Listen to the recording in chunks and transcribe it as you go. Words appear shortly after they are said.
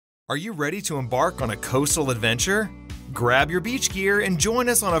Are you ready to embark on a coastal adventure? Grab your beach gear and join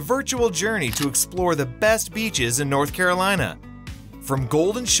us on a virtual journey to explore the best beaches in North Carolina. From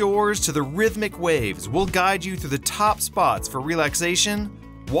golden shores to the rhythmic waves, we'll guide you through the top spots for relaxation,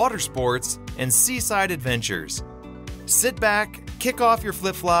 water sports, and seaside adventures. Sit back, kick off your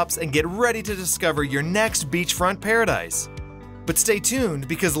flip-flops, and get ready to discover your next beachfront paradise. But stay tuned,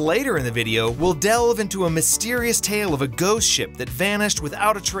 because later in the video, we'll delve into a mysterious tale of a ghost ship that vanished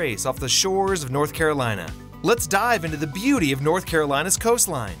without a trace off the shores of North Carolina. Let's dive into the beauty of North Carolina's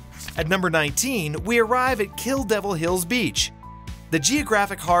coastline. At number 19, we arrive at Kill Devil Hills Beach, the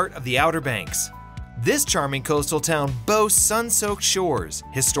geographic heart of the Outer Banks. This charming coastal town boasts sun-soaked shores,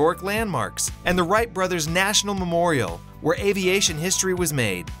 historic landmarks, and the Wright Brothers National Memorial, where aviation history was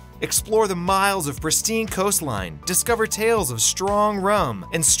made. Explore the miles of pristine coastline, discover tales of strong rum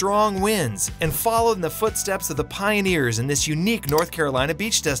and strong winds, and follow in the footsteps of the pioneers in this unique North Carolina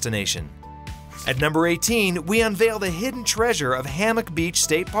beach destination. At number 18, we unveil the hidden treasure of Hammock Beach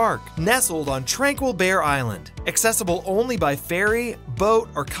State Park, nestled on Tranquil Bear Island. Accessible only by ferry, boat,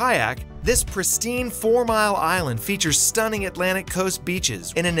 or kayak, this pristine 4-mile island features stunning Atlantic coast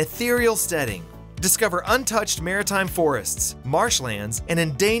beaches in an ethereal setting. Discover untouched maritime forests, marshlands, and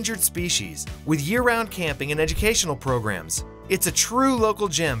endangered species with year-round camping and educational programs. It's a true local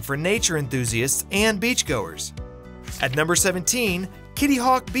gem for nature enthusiasts and beachgoers. At number 17, Kitty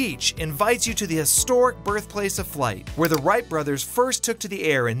Hawk Beach invites you to the historic birthplace of flight, where the Wright brothers first took to the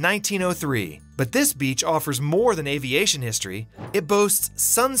air in 1903. But this beach offers more than aviation history. It boasts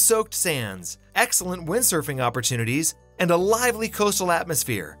sun-soaked sands, excellent windsurfing opportunities, and a lively coastal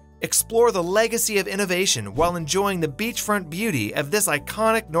atmosphere. Explore the legacy of innovation while enjoying the beachfront beauty of this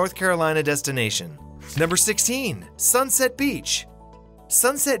iconic North Carolina destination. Number 16, Sunset Beach.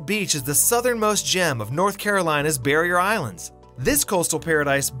 Sunset Beach is the southernmost gem of North Carolina's barrier islands. This coastal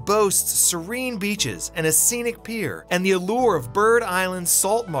paradise boasts serene beaches and a scenic pier, and the allure of Bird Island's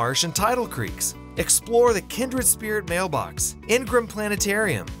salt marsh and tidal creeks. Explore the Kindred Spirit Mailbox, Ingram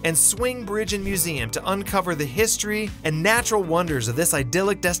Planetarium, and Swing Bridge and Museum to uncover the history and natural wonders of this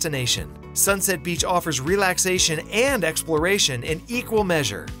idyllic destination. Sunset Beach offers relaxation and exploration in equal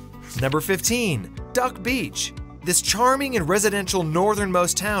measure. Number 15, Duck Beach. This charming and residential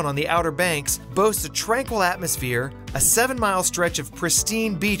northernmost town on the Outer Banks boasts a tranquil atmosphere, a 7-mile stretch of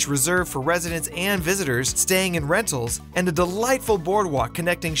pristine beach reserved for residents and visitors staying in rentals, and a delightful boardwalk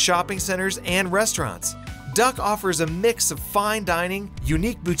connecting shopping centers and restaurants. Duck offers a mix of fine dining,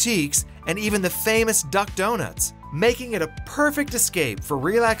 unique boutiques, and even the famous Duck Donuts, making it a perfect escape for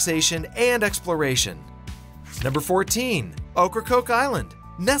relaxation and exploration. Number 14, Ocracoke Island.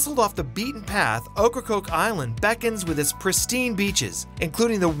 Nestled off the beaten path, Ocracoke Island beckons with its pristine beaches,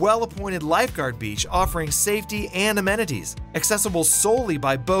 including the well-appointed lifeguard beach offering safety and amenities. Accessible solely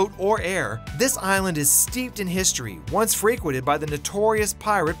by boat or air, this island is steeped in history, once frequented by the notorious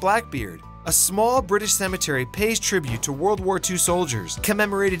pirate Blackbeard. A small British cemetery pays tribute to World War II soldiers,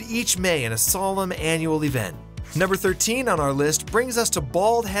 commemorated each May in a solemn annual event. Number 13 on our list brings us to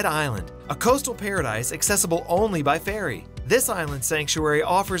Bald Head Island, a coastal paradise accessible only by ferry. This island sanctuary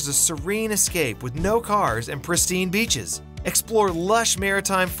offers a serene escape with no cars and pristine beaches. Explore lush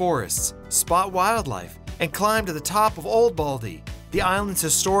maritime forests, spot wildlife, and climb to the top of Old Baldy, the island's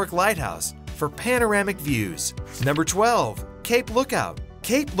historic lighthouse, for panoramic views. Number 12, Cape Lookout.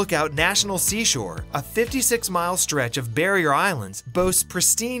 Cape Lookout National Seashore, a 56-mile stretch of barrier islands, boasts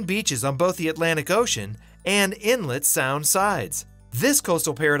pristine beaches on both the Atlantic Ocean and inlet sound sides. This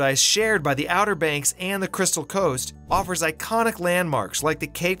coastal paradise, shared by the Outer Banks and the Crystal Coast, offers iconic landmarks like the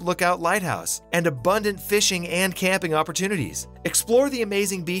Cape Lookout Lighthouse and abundant fishing and camping opportunities. Explore the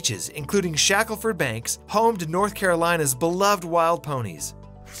amazing beaches, including Shackleford Banks, home to North Carolina's beloved wild ponies.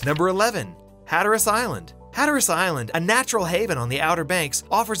 Number 11, Hatteras Island. Hatteras Island, a natural haven on the Outer Banks,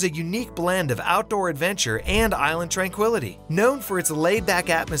 offers a unique blend of outdoor adventure and island tranquility. Known for its laid-back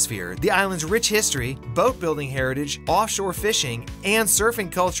atmosphere, the island's rich history, boat-building heritage, offshore fishing, and surfing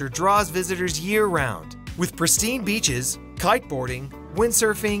culture draws visitors year-round. With pristine beaches, kiteboarding,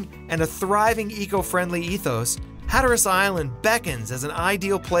 windsurfing, and a thriving eco-friendly ethos, Hatteras Island beckons as an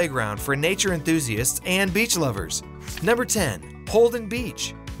ideal playground for nature enthusiasts and beach lovers. Number 10, Holden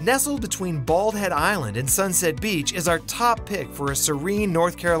Beach. Nestled between Bald Head Island and Sunset Beach is our top pick for a serene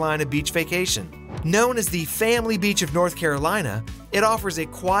North Carolina beach vacation. Known as the Family Beach of North Carolina, it offers a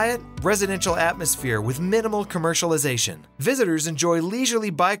quiet, residential atmosphere with minimal commercialization. Visitors enjoy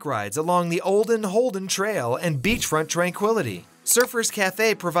leisurely bike rides along the Olden Holden Trail and beachfront tranquility. Surfers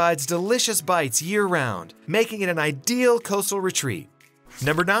Cafe provides delicious bites year-round, making it an ideal coastal retreat.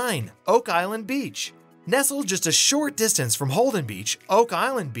 Number 9, Oak Island Beach. Nestled just a short distance from Holden Beach, Oak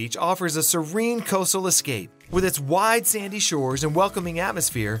Island Beach offers a serene coastal escape. With its wide sandy shores and welcoming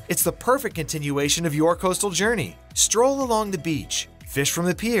atmosphere, it's the perfect continuation of your coastal journey. Stroll along the beach, fish from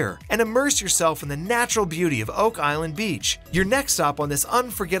the pier, and immerse yourself in the natural beauty of Oak Island Beach, your next stop on this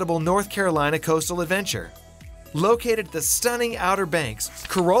unforgettable North Carolina coastal adventure. Located at the stunning Outer Banks,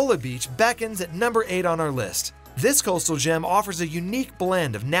 Corolla Beach beckons at number 8 on our list. This coastal gem offers a unique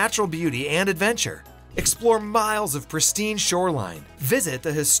blend of natural beauty and adventure. Explore miles of pristine shoreline, visit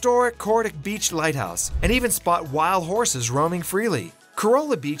the historic Corolla Beach Lighthouse, and even spot wild horses roaming freely.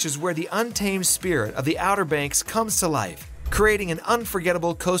 Corolla Beach is where the untamed spirit of the Outer Banks comes to life, creating an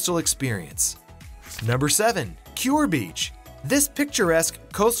unforgettable coastal experience. Number 7. Cure Beach. This picturesque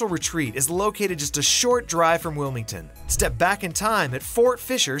coastal retreat is located just a short drive from Wilmington. Step back in time at Fort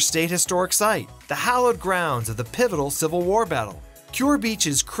Fisher State Historic Site, the hallowed grounds of the pivotal Civil War battle. Cure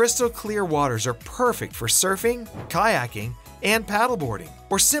Beach's crystal clear waters are perfect for surfing, kayaking, and paddleboarding,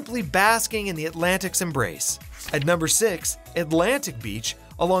 or simply basking in the Atlantic's embrace. At number 6, Atlantic Beach,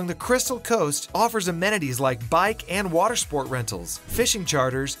 along the Crystal Coast, offers amenities like bike and water sport rentals, fishing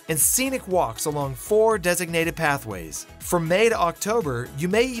charters, and scenic walks along 4 designated pathways. From May to October, you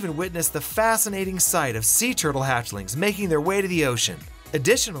may even witness the fascinating sight of sea turtle hatchlings making their way to the ocean.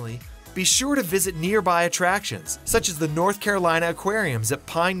 Additionally, be sure to visit nearby attractions, such as the North Carolina Aquariums at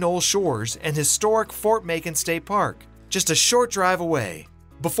Pine Knoll Shores and historic Fort Macon State Park, just a short drive away.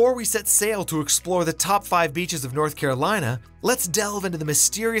 Before we set sail to explore the top 5 beaches of North Carolina, let's delve into the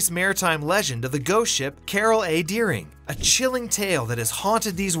mysterious maritime legend of the ghost ship Carol A. Deering, a chilling tale that has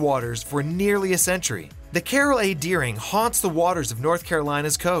haunted these waters for nearly a century. The Carol A. Deering haunts the waters of North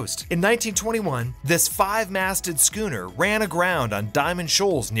Carolina's coast. In 1921, this 5-masted schooner ran aground on Diamond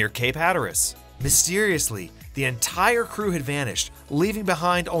Shoals near Cape Hatteras. Mysteriously, the entire crew had vanished, leaving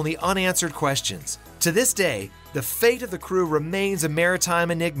behind only unanswered questions. To this day, the fate of the crew remains a maritime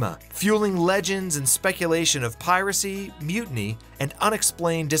enigma, fueling legends and speculation of piracy, mutiny, and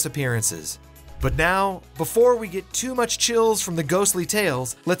unexplained disappearances. But now, before we get too much chills from the ghostly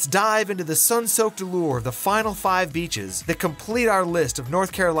tales, let's dive into the sun-soaked allure of the final 5 beaches that complete our list of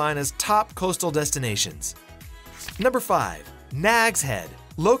North Carolina's top coastal destinations. Number 5. Nags Head.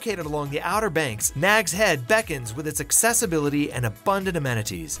 Located along the Outer Banks, Nags Head beckons with its accessibility and abundant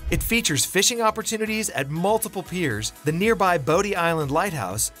amenities. It features fishing opportunities at multiple piers, the nearby Bodie Island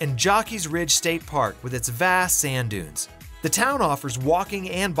Lighthouse, and Jockey's Ridge State Park with its vast sand dunes. The town offers walking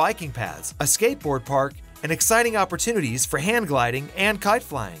and biking paths, a skateboard park, and exciting opportunities for hang gliding and kite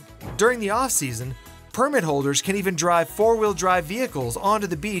flying. During the off-season, permit holders can even drive 4-wheel drive vehicles onto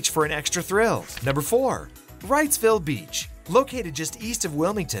the beach for an extra thrill. Number 4. Wrightsville Beach. Located just east of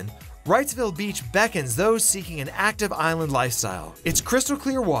Wilmington, Wrightsville Beach beckons those seeking an active island lifestyle. Its crystal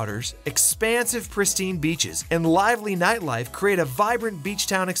clear waters, expansive pristine beaches, and lively nightlife create a vibrant beach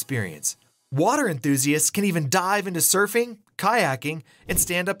town experience. Water enthusiasts can even dive into surfing, kayaking, and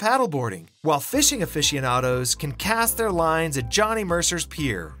stand-up paddleboarding, while fishing aficionados can cast their lines at Johnny Mercer's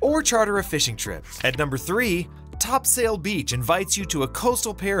Pier or charter a fishing trip. At number 3, Topsail Beach invites you to a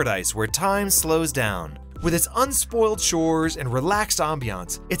coastal paradise where time slows down. With its unspoiled shores and relaxed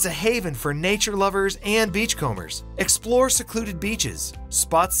ambiance, it's a haven for nature lovers and beachcombers. Explore secluded beaches,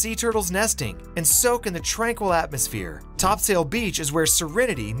 spot sea turtles nesting, and soak in the tranquil atmosphere. Topsail Beach is where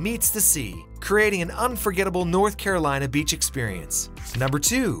serenity meets the sea, creating an unforgettable North Carolina beach experience. Number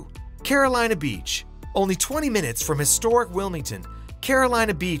 2. Carolina Beach. Only 20 minutes from historic Wilmington,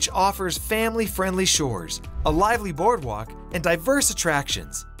 Carolina Beach offers family-friendly shores, a lively boardwalk, and diverse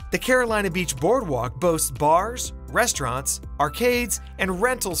attractions. The Carolina Beach Boardwalk boasts bars, restaurants, arcades, and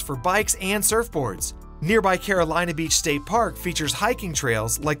rentals for bikes and surfboards. Nearby Carolina Beach State Park features hiking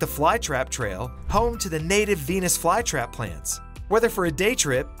trails like the Flytrap Trail, home to the native Venus flytrap plants. Whether for a day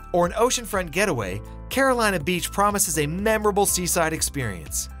trip or an oceanfront getaway, Carolina Beach promises a memorable seaside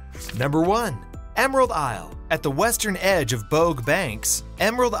experience. Number 1. Emerald Isle. At the western edge of Bogue Banks,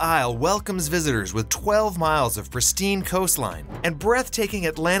 Emerald Isle welcomes visitors with 12 miles of pristine coastline and breathtaking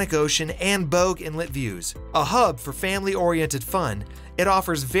Atlantic Ocean and Bogue Inlet views. A hub for family-oriented fun, it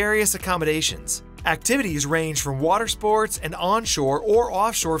offers various accommodations. Activities range from water sports and onshore or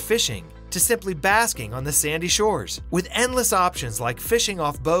offshore fishing to simply basking on the sandy shores. With endless options like fishing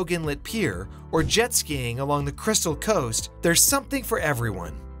off Bogue Inlet Pier or jet skiing along the Crystal Coast, there's something for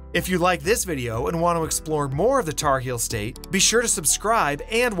everyone. If you like this video and want to explore more of the Tar Heel State, be sure to subscribe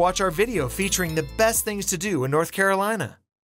and watch our video featuring the best things to do in North Carolina.